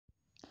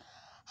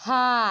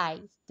Hi,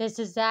 this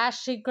is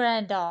Ashley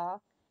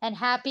Grendel, and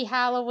happy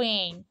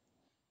Halloween.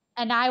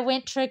 And I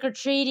went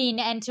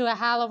trick-or-treating and to a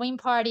Halloween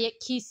party at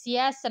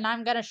QCS, and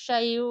I'm going to show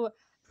you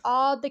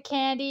all the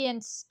candy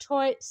and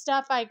toy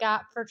stuff I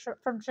got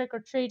from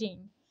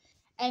trick-or-treating.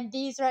 And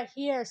these right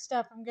here are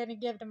stuff I'm going to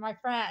give to my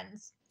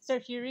friends. So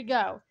here we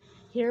go.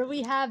 Here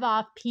we have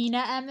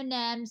peanut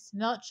M&Ms,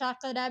 milk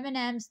chocolate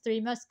M&Ms, Three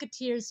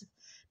Musketeers,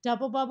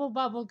 Double Bubble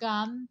Bubble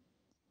Gum,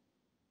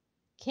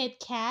 Kit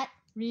Kat,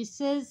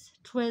 Reese's,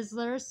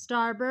 Twizzlers,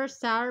 Starburst,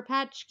 Sour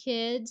Patch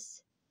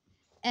Kids,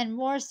 and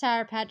more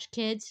Sour Patch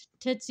Kids,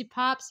 Tootsie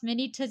Pops,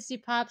 Mini Tootsie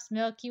Pops,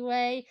 Milky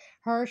Way,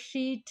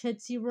 Hershey,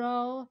 Tootsie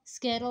Roll,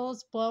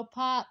 Skittles, Blow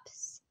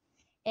Pops,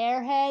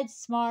 Airheads,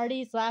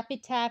 Smarties, Laffy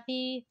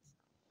Taffy,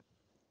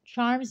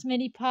 Charms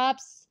Mini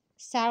Pops,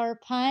 Sour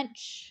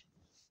Punch,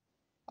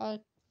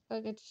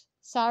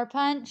 Sour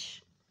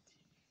Punch,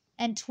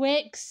 and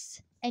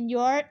Twix, and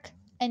York,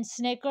 and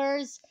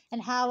Snickers,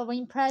 and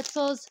Halloween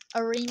pretzels,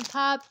 a Ream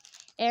Pop,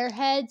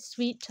 Airheads,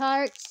 Sweet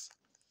Tarts,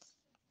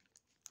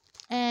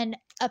 and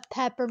a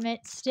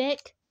peppermint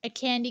stick, a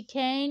candy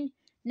cane.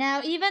 Now,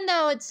 even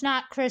though it's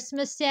not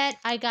Christmas yet,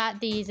 I got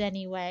these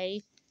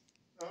anyway.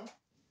 Huh?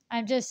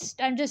 I'm just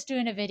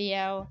doing a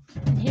video.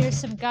 And here's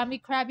some gummy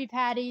Krabby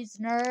Patties,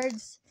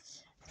 Nerds,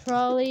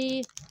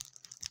 Trolley,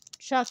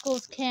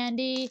 Chuckles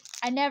candy.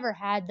 I never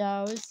had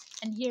those.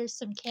 And here's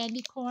some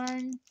candy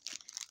corn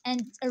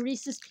and a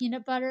Reese's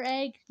peanut butter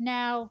egg.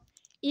 Now,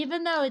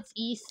 even though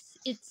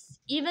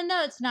even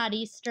though it's not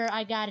Easter,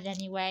 I got it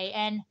anyway.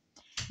 And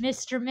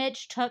Mr.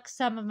 Mitch took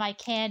some of my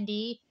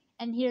candy.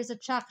 And here's a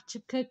chocolate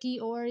chip cookie,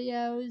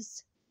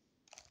 Oreos,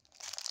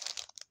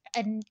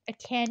 and a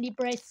candy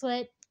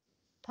bracelet,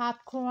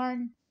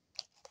 popcorn,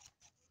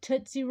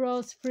 Tootsie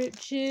Rolls fruit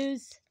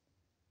chews,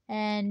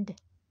 and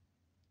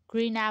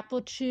green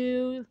apple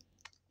chew,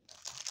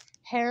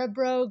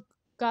 Haribo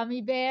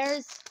gummy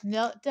bears,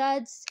 Milk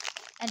Duds,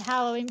 and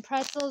Halloween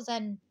pretzels,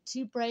 and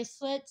 2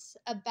 bracelets,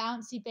 a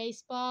bouncy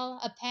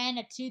baseball, a pen,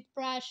 a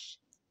toothbrush,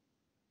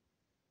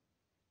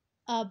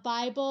 a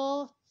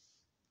Bible,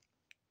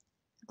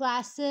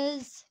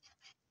 glasses,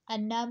 a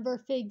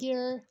number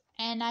figure,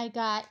 and I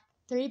got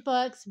 3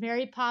 books,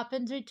 Mary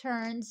Poppins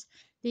Returns,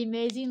 The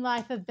Amazing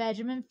Life of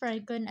Benjamin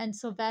Franklin, and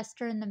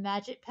Sylvester and the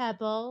Magic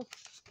Pebble.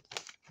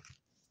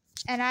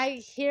 And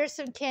here's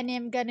some candy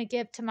I'm going to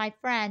give to my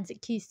friends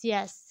at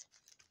QCS.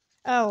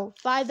 Oh,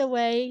 by the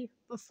way,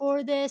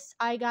 before this,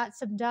 I got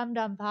some Dum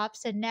Dum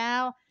Pops, and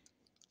now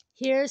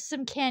here's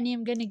some candy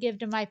I'm going to give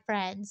to my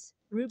friends.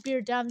 Root Beer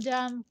Dum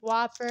Dum,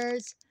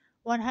 Whoppers,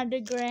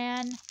 100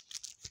 Grand,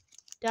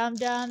 Dum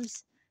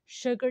Dums,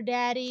 Sugar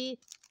Daddy,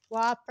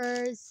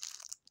 Whoppers,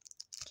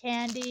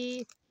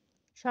 candy,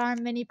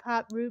 Charm Mini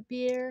Pop Root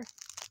Beer,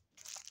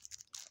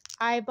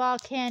 Eyeball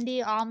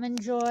Candy,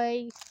 Almond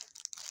Joy,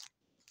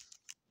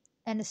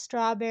 and a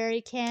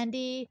Strawberry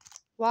Candy,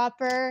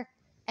 Whopper.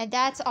 And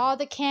that's all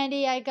the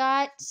candy I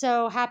got.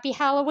 So happy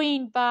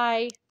Halloween. Bye.